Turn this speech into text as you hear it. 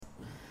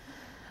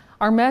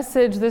Our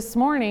message this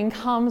morning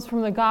comes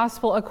from the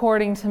Gospel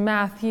according to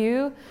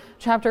Matthew,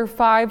 chapter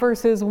 5,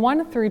 verses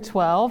 1 through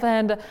 12,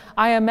 and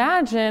I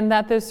imagine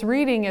that this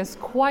reading is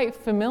quite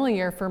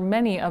familiar for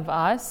many of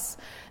us.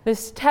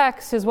 This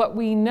text is what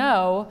we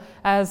know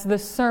as the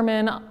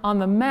Sermon on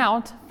the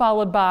Mount,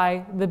 followed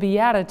by the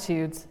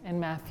Beatitudes in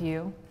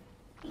Matthew.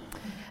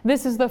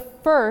 This is the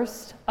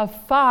first of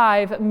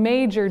 5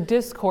 major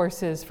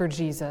discourses for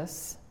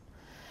Jesus.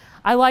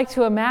 I like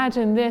to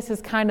imagine this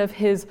as kind of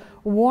his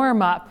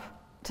warm-up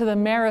to the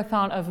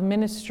marathon of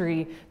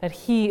ministry that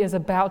he is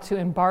about to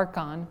embark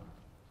on.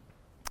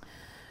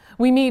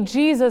 We meet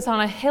Jesus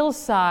on a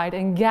hillside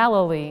in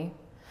Galilee,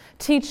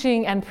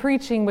 teaching and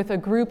preaching with a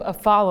group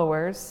of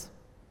followers.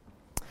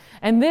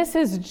 And this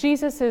is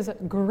Jesus'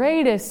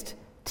 greatest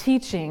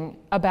teaching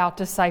about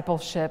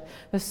discipleship,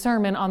 the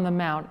Sermon on the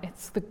Mount.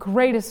 It's the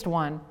greatest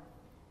one.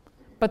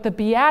 But the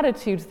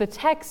Beatitudes, the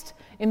text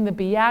in the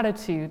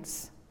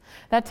Beatitudes,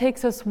 that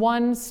takes us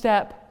one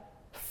step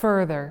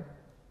further.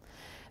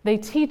 They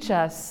teach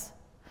us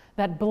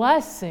that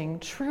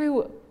blessing,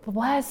 true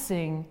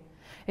blessing,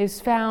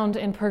 is found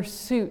in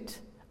pursuit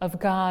of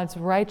God's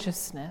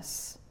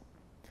righteousness.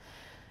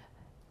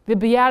 The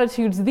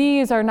Beatitudes,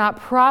 these are not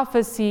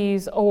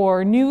prophecies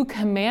or new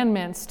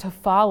commandments to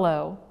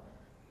follow.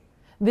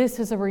 This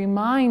is a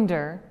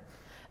reminder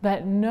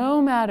that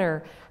no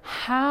matter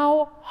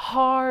how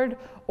hard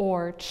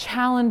or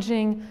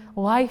challenging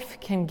life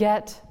can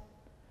get,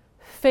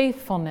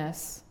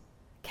 faithfulness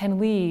can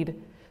lead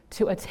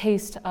to a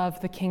taste of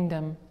the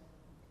kingdom.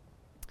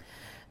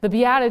 The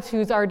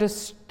Beatitudes are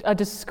a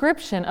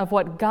description of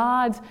what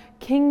God's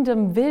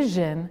kingdom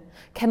vision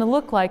can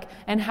look like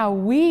and how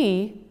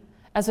we,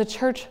 as a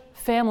church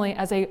family,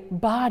 as a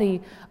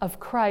body of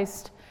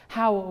Christ,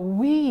 how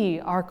we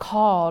are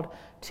called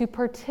to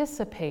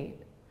participate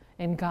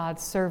in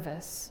God's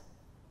service.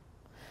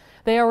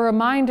 They are a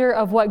reminder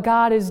of what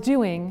God is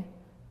doing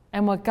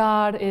and what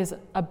God is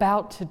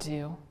about to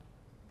do.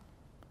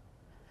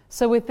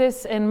 So with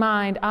this in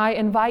mind, I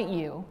invite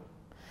you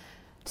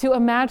to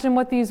imagine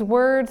what these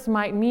words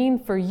might mean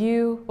for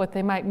you, what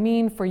they might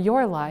mean for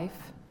your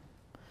life,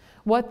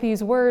 what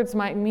these words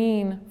might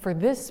mean for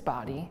this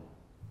body,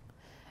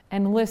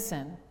 and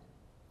listen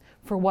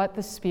for what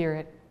the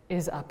Spirit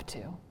is up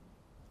to.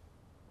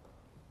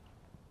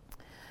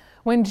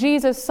 When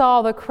Jesus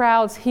saw the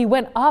crowds, he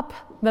went up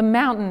the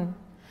mountain,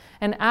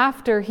 and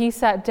after he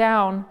sat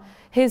down,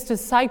 his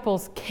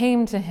disciples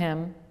came to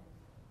him.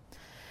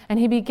 And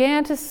he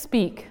began to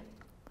speak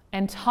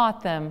and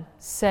taught them,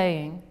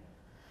 saying,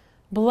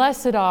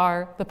 "Blessed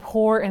are the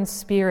poor in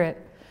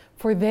spirit,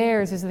 for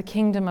theirs is the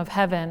kingdom of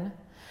heaven.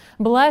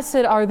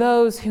 Blessed are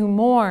those who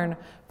mourn,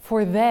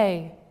 for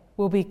they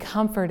will be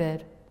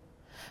comforted.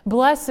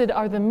 Blessed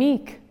are the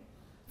meek,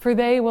 for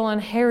they will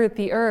inherit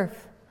the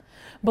earth.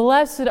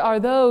 Blessed are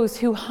those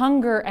who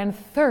hunger and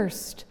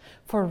thirst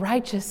for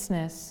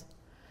righteousness,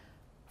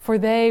 for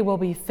they will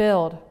be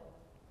filled.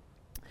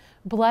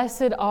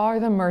 Blessed are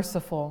the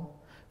merciful,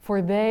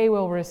 for they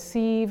will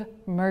receive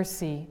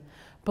mercy.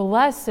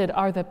 Blessed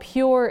are the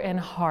pure in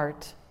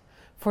heart,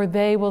 for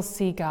they will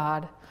see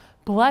God.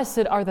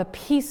 Blessed are the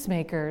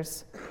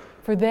peacemakers,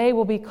 for they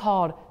will be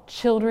called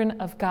children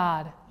of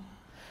God.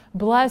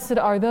 Blessed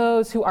are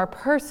those who are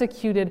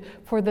persecuted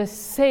for the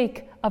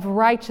sake of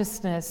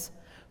righteousness,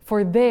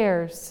 for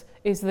theirs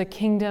is the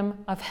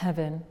kingdom of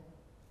heaven.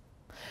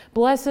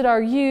 Blessed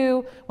are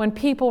you when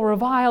people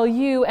revile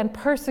you and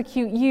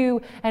persecute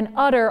you and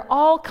utter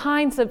all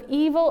kinds of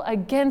evil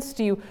against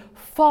you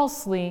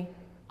falsely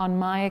on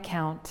my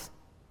account.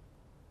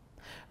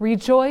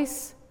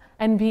 Rejoice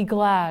and be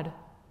glad,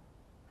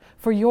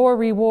 for your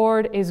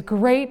reward is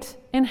great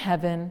in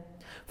heaven,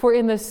 for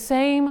in the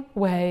same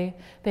way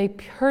they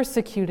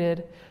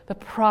persecuted the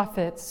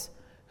prophets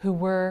who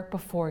were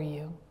before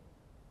you."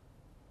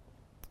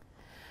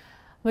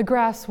 The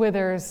grass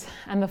withers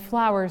and the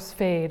flowers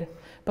fade,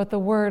 but the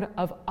word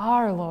of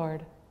our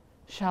Lord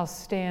shall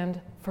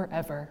stand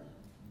forever.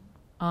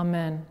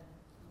 Amen.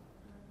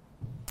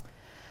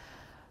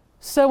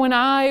 So when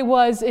I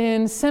was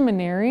in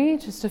seminary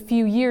just a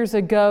few years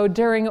ago,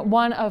 during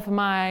one of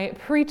my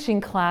preaching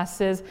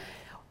classes,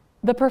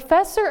 the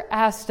professor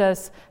asked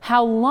us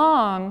how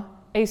long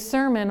a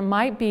sermon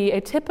might be, a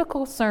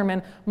typical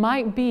sermon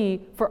might be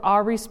for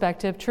our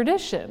respective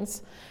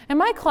traditions. And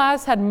my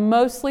class had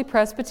mostly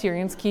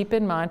Presbyterians, keep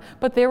in mind,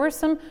 but there were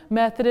some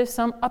Methodists,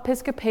 some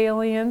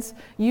Episcopalians,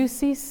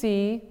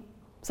 UCC.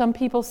 Some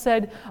people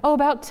said,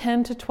 about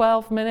 10 to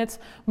 12 minutes.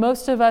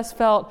 Most of us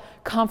felt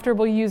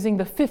comfortable using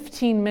the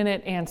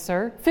 15-minute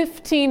answer.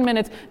 15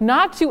 minutes,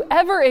 not to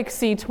ever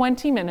exceed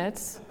 20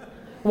 minutes.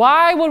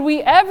 Why would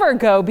we ever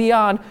go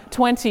beyond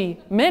 20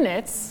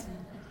 minutes?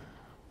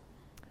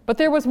 But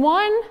there was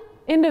one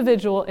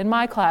individual in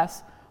my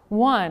class,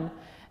 one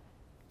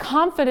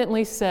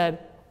confidently said,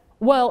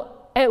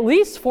 well, at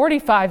least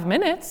 45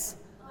 minutes.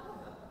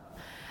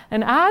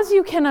 And as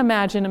you can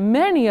imagine,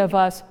 many of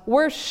us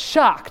were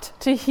shocked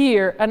to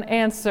hear an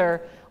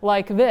answer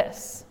like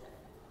this.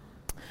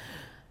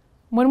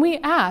 When we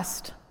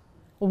asked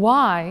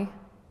why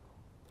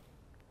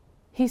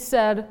he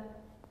said,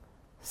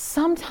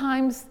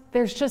 sometimes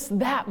there's just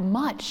that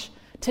much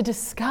to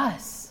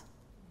discuss.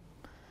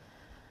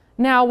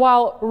 Now,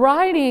 while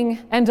writing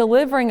and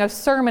delivering a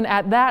sermon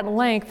at that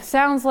length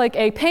sounds like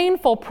a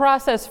painful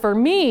process for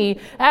me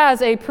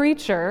as a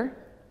preacher,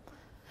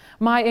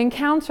 my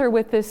encounter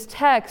with this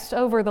text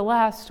over the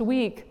last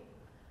week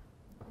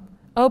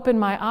opened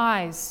my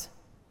eyes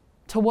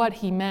to what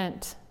he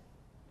meant.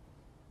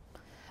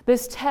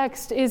 This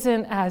text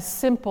isn't as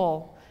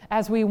simple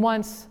as we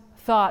once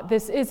thought.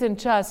 This isn't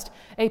just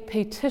a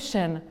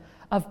petition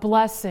of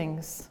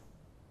blessings.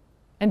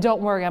 And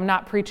don't worry, I'm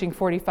not preaching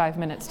 45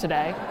 minutes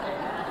today.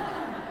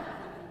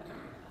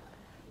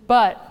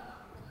 But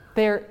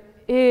there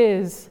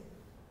is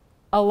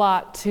a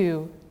lot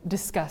to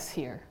discuss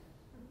here.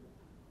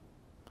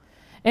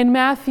 In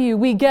Matthew,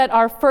 we get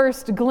our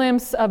first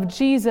glimpse of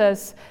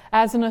Jesus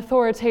as an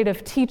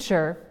authoritative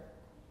teacher.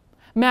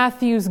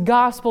 Matthew's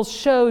gospel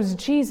shows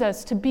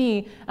Jesus to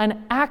be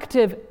an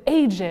active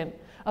agent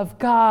of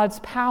God's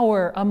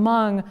power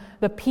among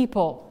the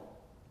people.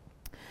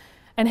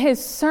 And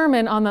his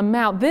Sermon on the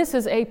Mount, this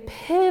is a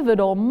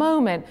pivotal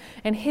moment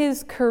in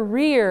his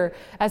career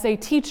as a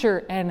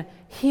teacher and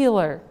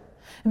healer.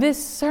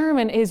 This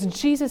sermon is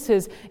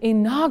Jesus'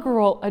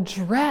 inaugural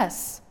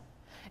address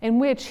in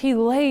which he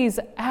lays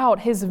out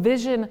his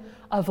vision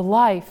of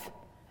life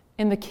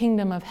in the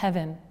kingdom of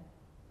heaven.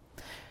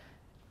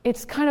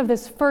 It's kind of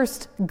this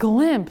first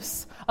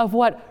glimpse of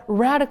what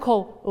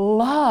radical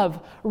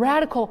love,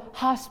 radical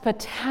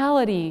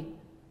hospitality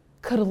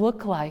could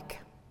look like.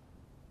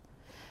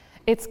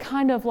 It's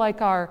kind of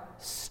like our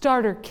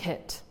starter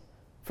kit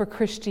for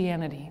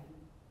Christianity.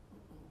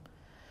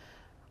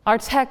 Our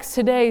text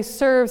today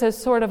serves as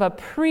sort of a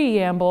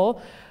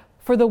preamble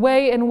for the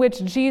way in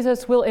which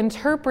Jesus will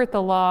interpret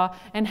the law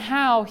and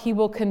how he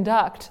will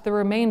conduct the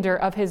remainder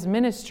of his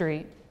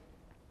ministry.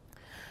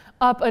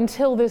 Up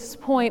until this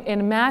point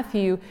in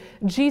Matthew,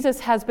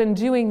 Jesus has been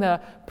doing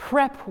the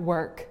prep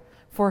work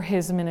for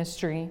his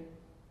ministry.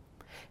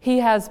 He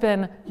has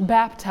been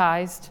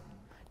baptized,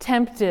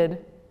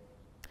 tempted.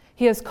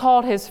 He has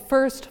called his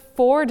first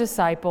 4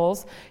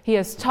 disciples. He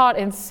has taught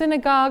in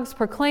synagogues,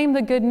 proclaimed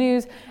the good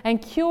news,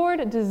 and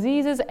cured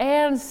diseases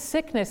and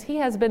sickness. He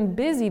has been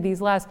busy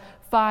these last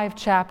 5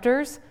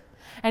 chapters,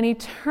 and he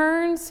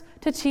turns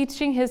to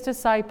teaching his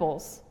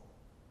disciples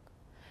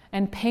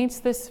and paints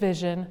this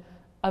vision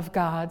of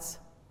God's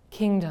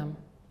kingdom.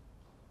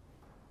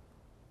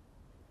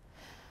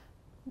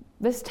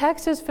 This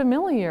text is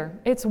familiar.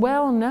 It's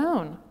well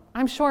known.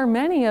 I'm sure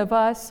many of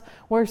us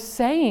were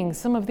saying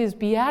some of these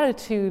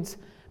Beatitudes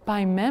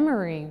by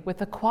memory with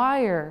the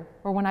choir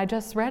or when I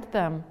just read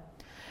them.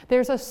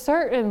 There's a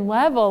certain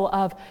level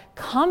of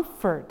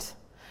comfort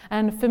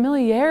and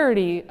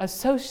familiarity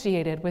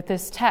associated with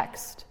this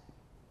text.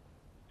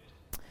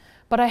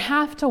 But I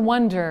have to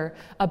wonder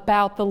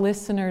about the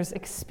listener's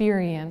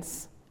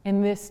experience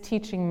in this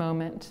teaching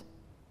moment.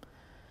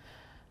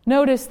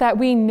 Notice that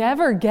we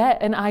never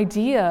get an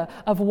idea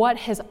of what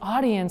his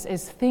audience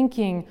is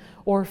thinking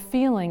or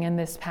feeling in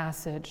this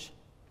passage.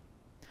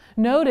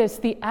 Notice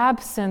the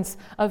absence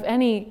of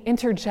any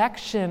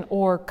interjection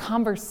or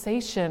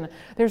conversation.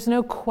 There's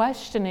no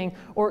questioning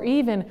or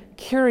even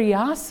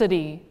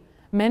curiosity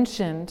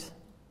mentioned.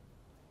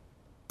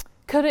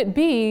 Could it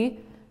be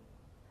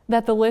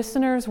that the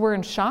listeners were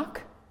in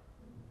shock?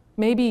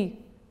 Maybe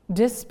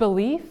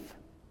disbelief?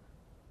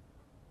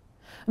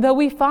 Though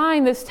we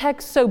find this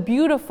text so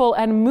beautiful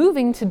and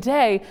moving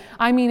today,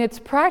 it's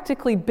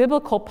practically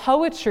biblical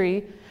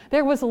poetry,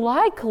 there was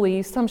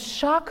likely some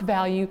shock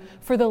value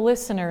for the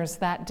listeners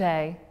that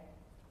day.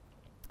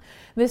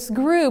 This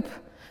group,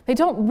 they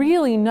don't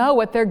really know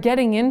what they're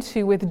getting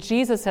into with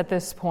Jesus at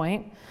this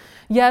point.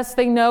 Yes,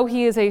 they know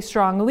he is a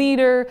strong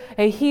leader,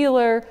 a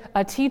healer,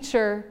 a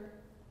teacher,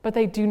 but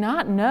they do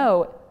not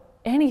know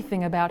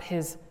anything about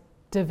his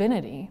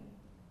divinity.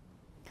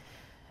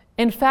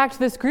 In fact,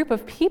 this group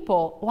of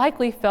people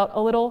likely felt a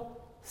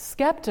little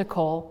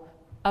skeptical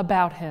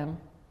about him.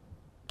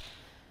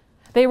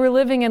 They were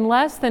living in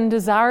less than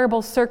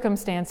desirable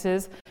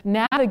circumstances,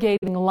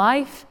 navigating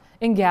life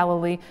in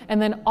Galilee, and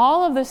then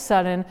all of a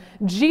sudden,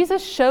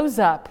 Jesus shows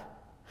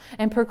up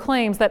and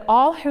proclaims that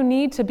all who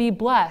need to be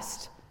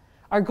blessed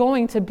are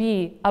going to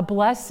be a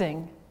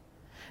blessing.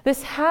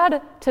 This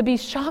had to be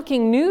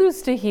shocking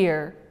news to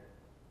hear.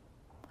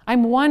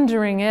 I'm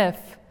wondering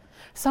if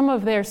some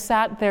of them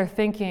sat there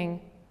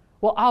thinking,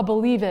 well, I'll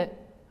believe it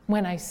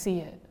when I see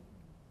it.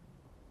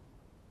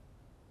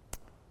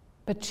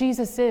 But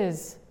Jesus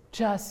is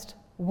just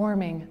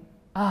warming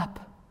up.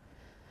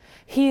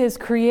 He is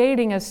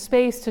creating a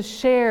space to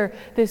share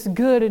this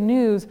good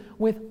news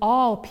with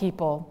all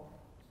people.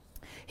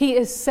 He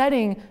is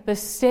setting the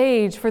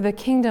stage for the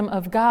kingdom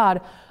of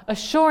God,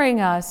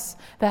 assuring us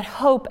that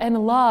hope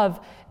and love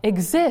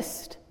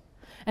exist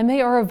and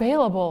they are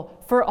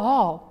available for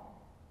all.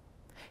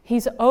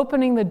 He's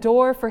opening the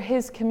door for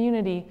his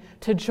community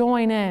to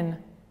join in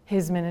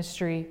his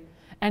ministry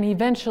and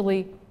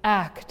eventually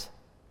act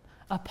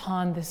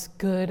upon this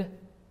good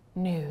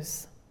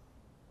news.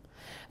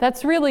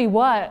 That's really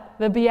what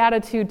the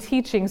Beatitude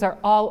teachings are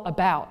all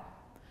about.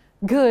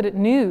 Good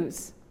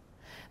news.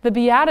 The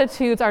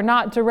Beatitudes are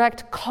not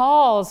direct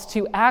calls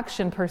to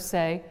action per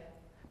se,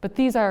 but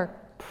these are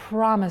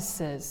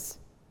promises.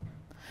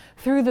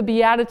 Through the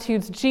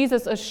Beatitudes,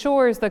 Jesus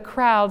assures the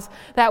crowds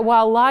that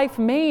while life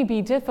may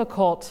be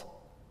difficult,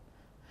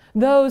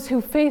 those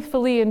who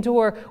faithfully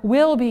endure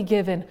will be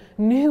given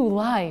new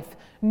life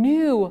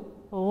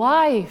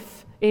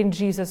in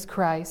Jesus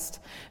Christ.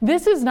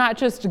 This is not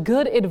just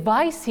good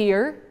advice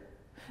here.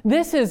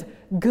 This is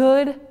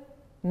good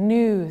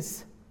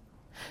news.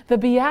 The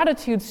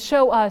Beatitudes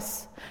show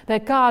us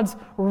that God's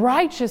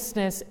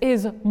righteousness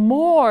is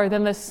more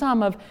than the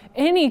sum of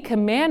any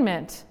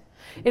commandment.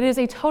 It is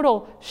a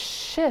total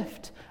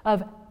shift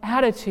of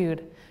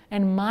attitude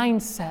and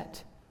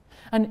mindset,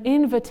 an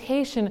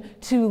invitation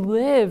to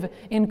live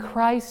in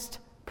Christ's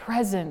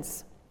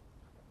presence.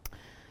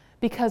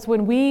 Because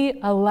when we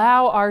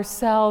allow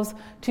ourselves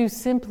to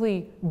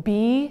simply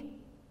be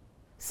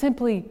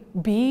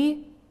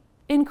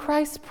in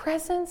Christ's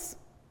presence,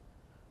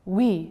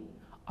 we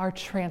are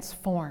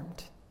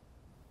transformed.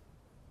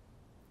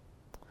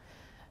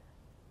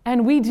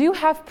 And we do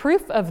have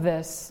proof of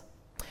this.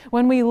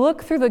 When we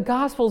look through the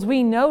Gospels,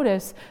 we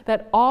notice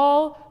that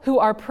all who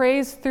are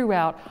praised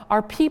throughout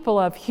are people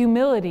of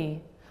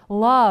humility,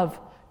 love,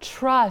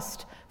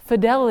 trust,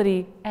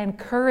 fidelity, and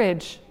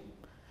courage.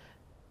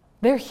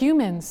 They're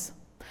humans.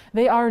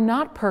 They are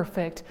not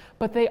perfect,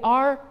 but they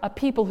are a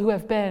people who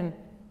have been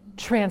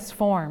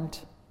transformed.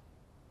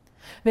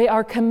 They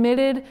are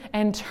committed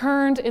and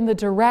turned in the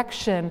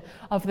direction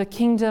of the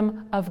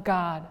kingdom of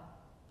God.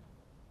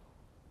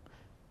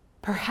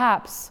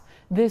 Perhaps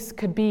this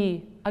could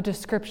be a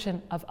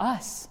description of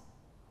us.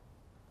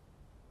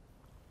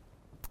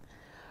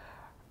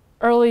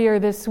 Earlier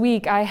this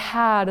week, I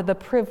had the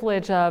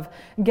privilege of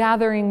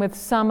gathering with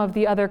some of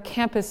the other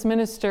campus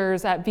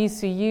ministers at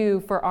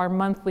VCU for our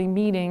monthly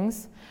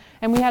meetings,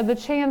 and we had the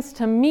chance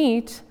to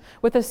meet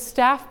with a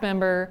staff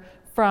member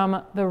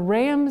from the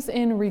Rams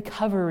in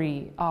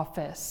Recovery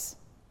office.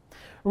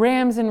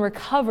 Rams in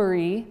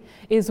Recovery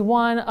is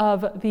one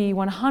of the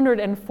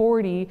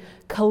 140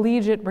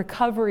 collegiate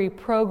recovery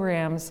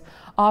programs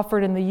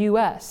offered in the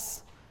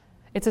U.S.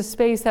 It's a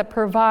space that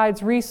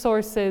provides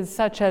resources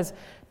such as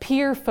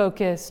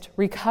peer-focused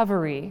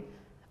recovery,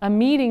 a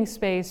meeting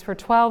space for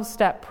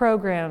 12-step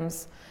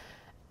programs,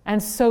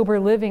 and sober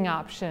living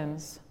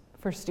options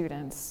for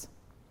students.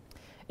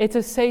 It's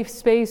a safe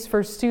space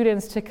for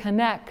students to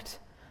connect,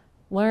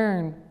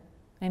 learn,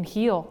 and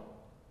heal.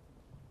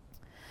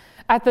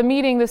 At the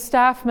meeting, the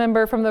staff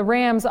member from the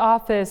Rams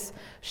office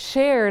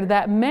shared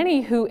that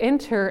many who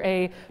enter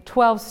a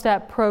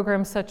 12-step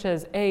program such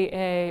as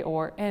AA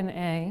or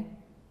NA,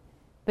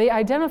 they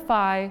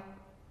identify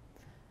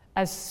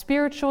as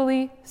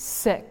spiritually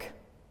sick,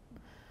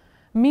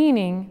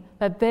 meaning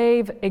that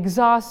they've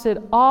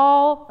exhausted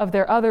all of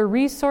their other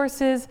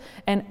resources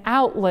and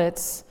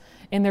outlets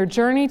in their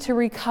journey to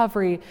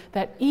recovery,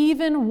 that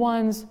even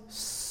one's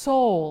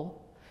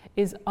soul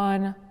is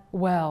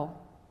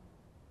unwell.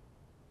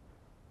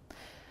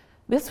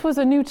 This was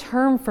a new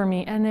term for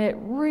me, and it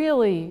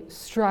really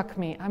struck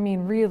me. I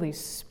mean, really,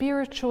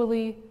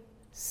 spiritually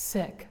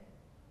sick.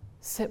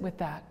 Sit with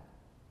that.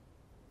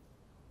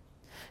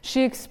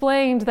 She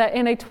explained that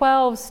in a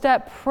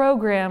 12-step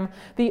program,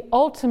 the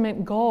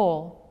ultimate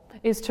goal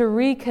is to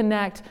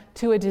reconnect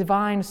to a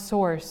divine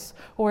source,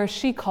 or as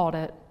she called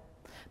it,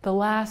 the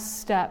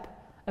last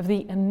step of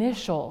the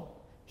initial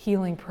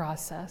healing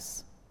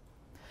process.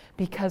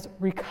 Because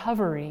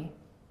recovery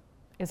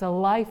is a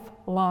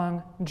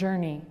lifelong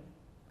journey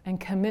and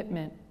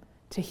commitment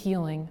to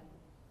healing.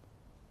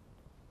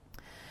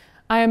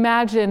 I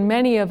imagine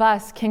many of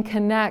us can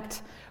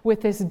connect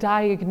with this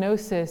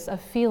diagnosis of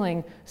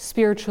feeling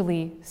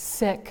spiritually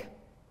sick.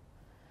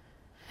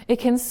 It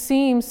can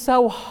seem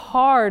so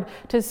hard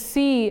to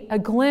see a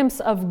glimpse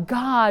of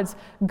God's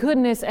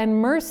goodness and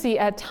mercy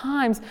at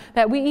times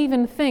that we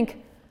even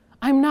think,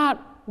 I'm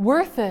not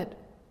worth it.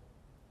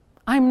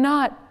 I'm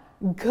not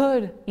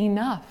good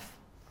enough.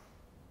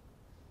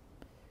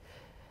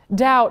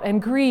 Doubt and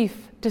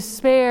grief,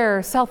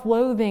 despair,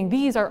 self-loathing,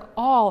 these are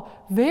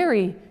all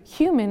very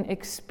human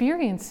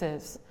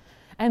experiences.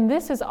 And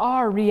this is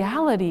our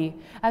reality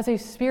as a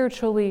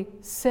spiritually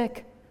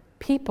sick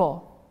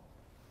people.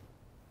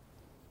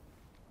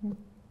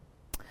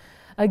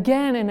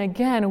 Again and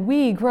again,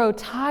 we grow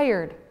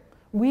tired,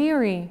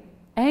 weary,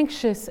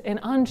 anxious, and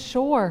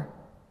unsure.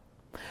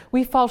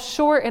 We fall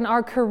short in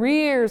our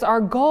careers, our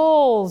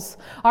goals,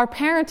 our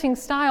parenting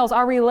styles,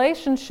 our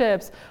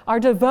relationships, our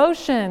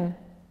devotion.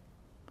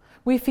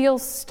 We feel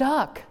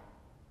stuck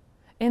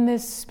in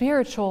this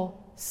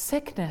spiritual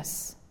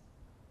sickness.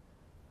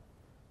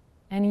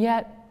 And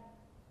yet,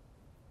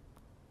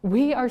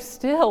 we are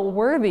still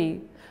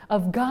worthy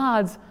of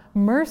God's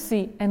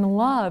mercy and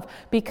love,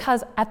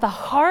 because at the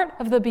heart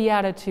of the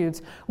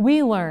Beatitudes,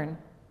 we learn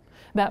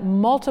that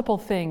multiple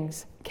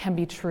things can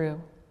be true.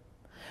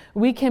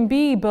 We can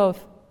be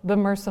both the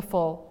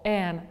merciful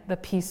and the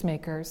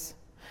peacemakers.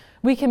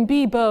 We can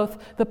be both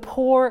the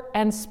poor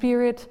in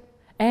spirit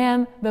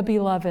and the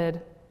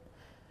beloved,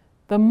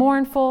 the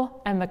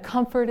mournful and the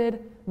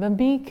comforted, the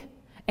meek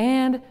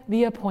and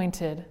the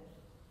appointed.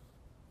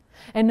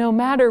 And no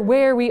matter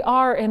where we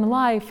are in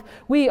life,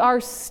 we are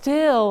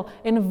still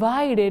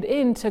invited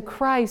into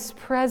Christ's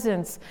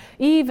presence,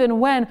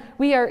 even when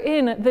we are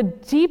in the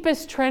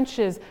deepest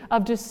trenches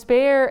of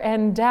despair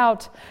and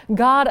doubt.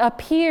 God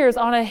appears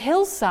on a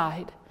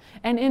hillside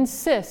and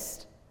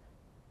insists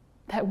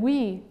that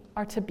we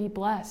are to be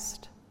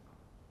blessed.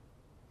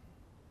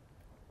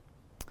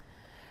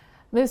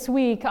 This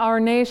week,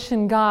 our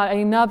nation got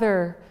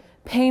another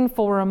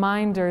painful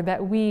reminder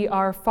that we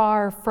are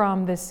far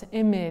from this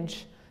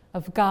image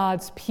of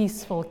God's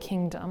peaceful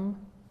kingdom.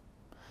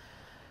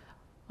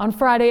 On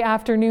Friday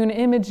afternoon,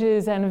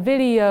 images and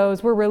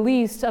videos were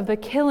released of the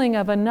killing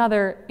of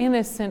another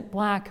innocent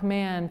black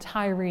man,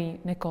 Tyre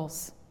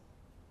Nichols.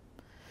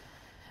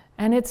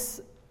 And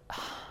it's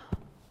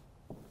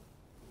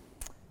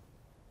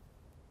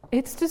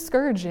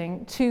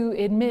discouraging to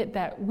admit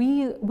that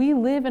we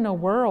live in a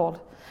world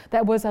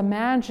that was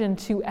imagined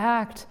to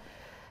act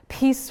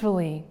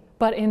peacefully,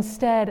 but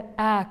instead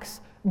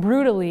acts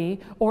brutally,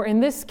 or in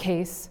this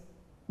case,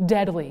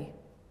 deadly.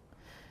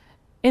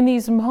 In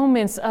these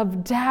moments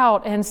of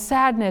doubt and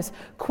sadness,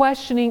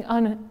 questioning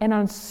and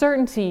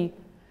uncertainty,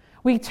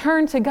 we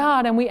turn to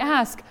God and we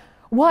ask,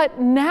 what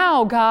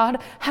now,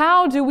 God?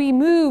 How do we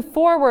move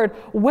forward?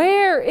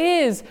 Where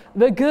is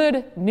the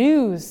good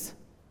news?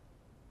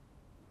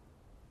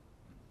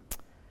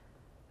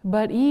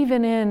 But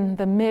even in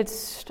the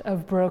midst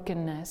of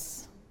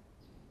brokenness,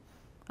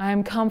 I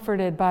am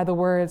comforted by the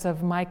words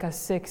of Micah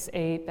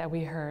 6:8 that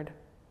we heard.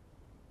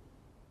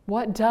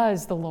 What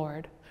does the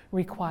Lord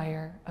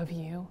require of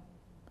you?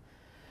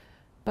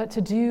 But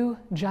to do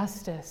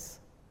justice,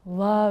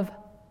 love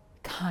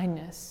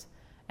kindness,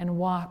 and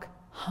walk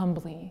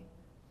humbly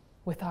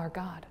with our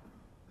God.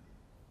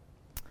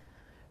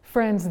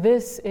 Friends,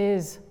 this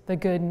is the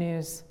good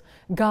news.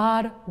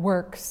 God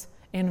works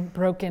in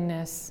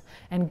brokenness,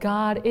 and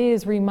God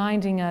is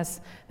reminding us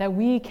that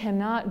we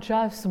cannot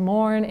just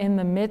mourn in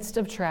the midst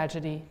of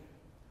tragedy.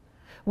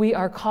 We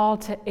are called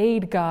to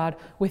aid God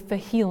with the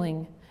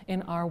healing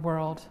in our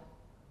world.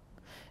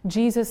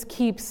 Jesus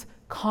keeps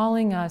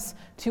calling us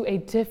to a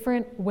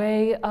different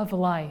way of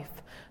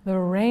life, the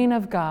reign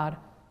of God,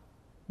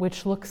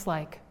 which looks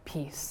like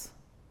peace.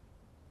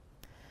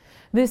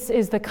 This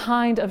is the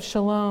kind of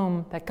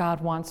shalom that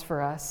God wants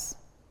for us.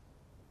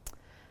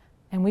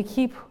 And we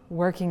keep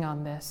working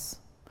on this,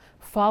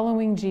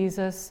 following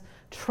Jesus,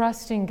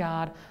 trusting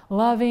God,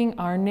 loving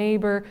our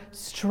neighbor,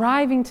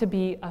 striving to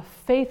be a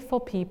faithful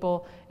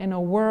people in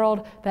a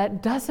world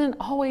that doesn't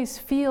always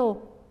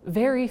feel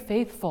very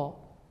faithful.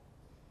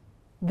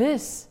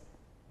 This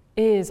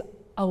is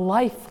a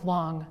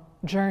lifelong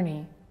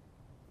journey.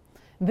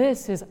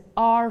 This is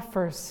our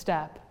first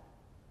step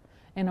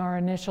in our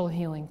initial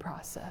healing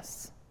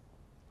process.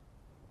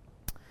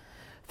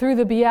 Through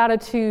the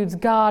Beatitudes,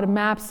 God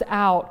maps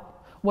out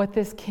what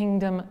this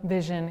kingdom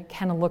vision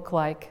can look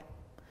like.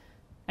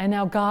 And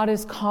now God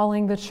is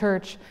calling the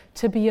church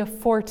to be a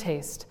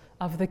foretaste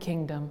of the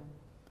kingdom.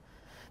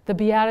 The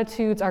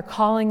Beatitudes are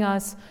calling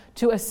us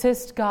to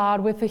assist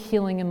God with the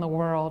healing in the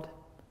world.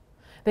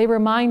 They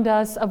remind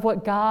us of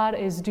what God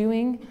is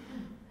doing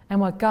and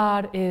what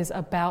God is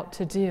about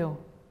to do.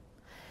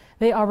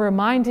 They are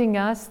reminding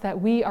us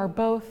that we are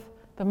both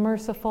the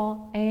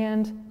merciful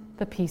and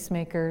the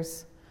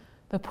peacemakers,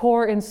 the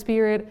poor in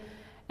spirit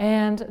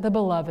and the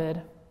beloved,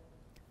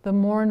 the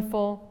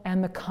mournful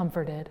and the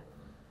comforted.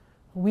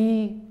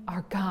 We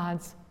are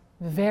God's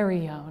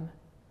very own.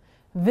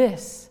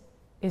 This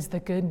is the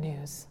good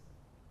news.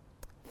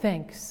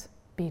 Thanks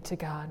be to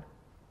God.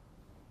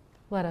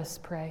 Let us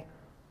pray.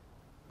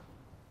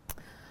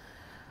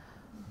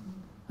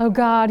 Oh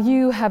God,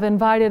 you have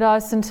invited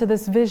us into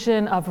this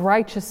vision of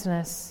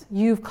righteousness.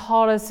 You've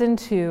called us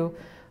into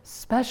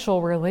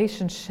special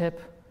relationship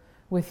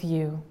with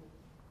you.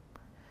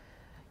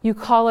 You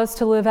call us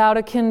to live out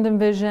a kingdom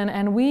vision,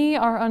 and we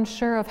are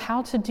unsure of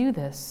how to do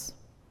this.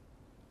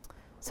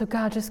 So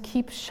God, just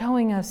keep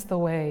showing us the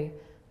way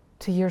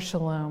to your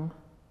shalom.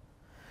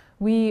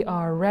 We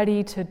are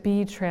ready to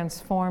be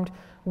transformed.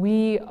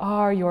 We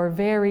are your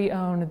very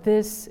own.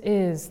 This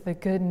is the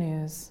good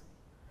news.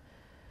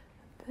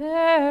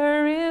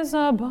 There is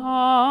a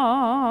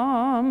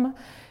balm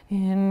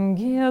in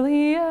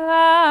Gilead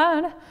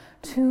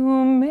to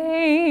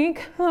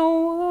make the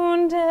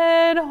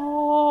wounded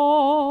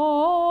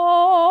whole.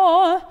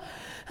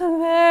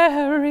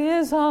 There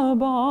is a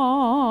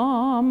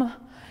balm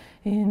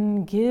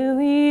in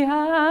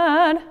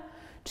Gilead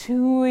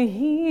to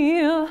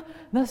heal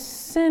the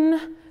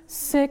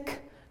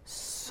sin-sick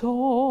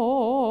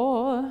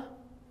soul.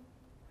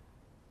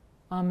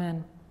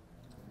 Amen.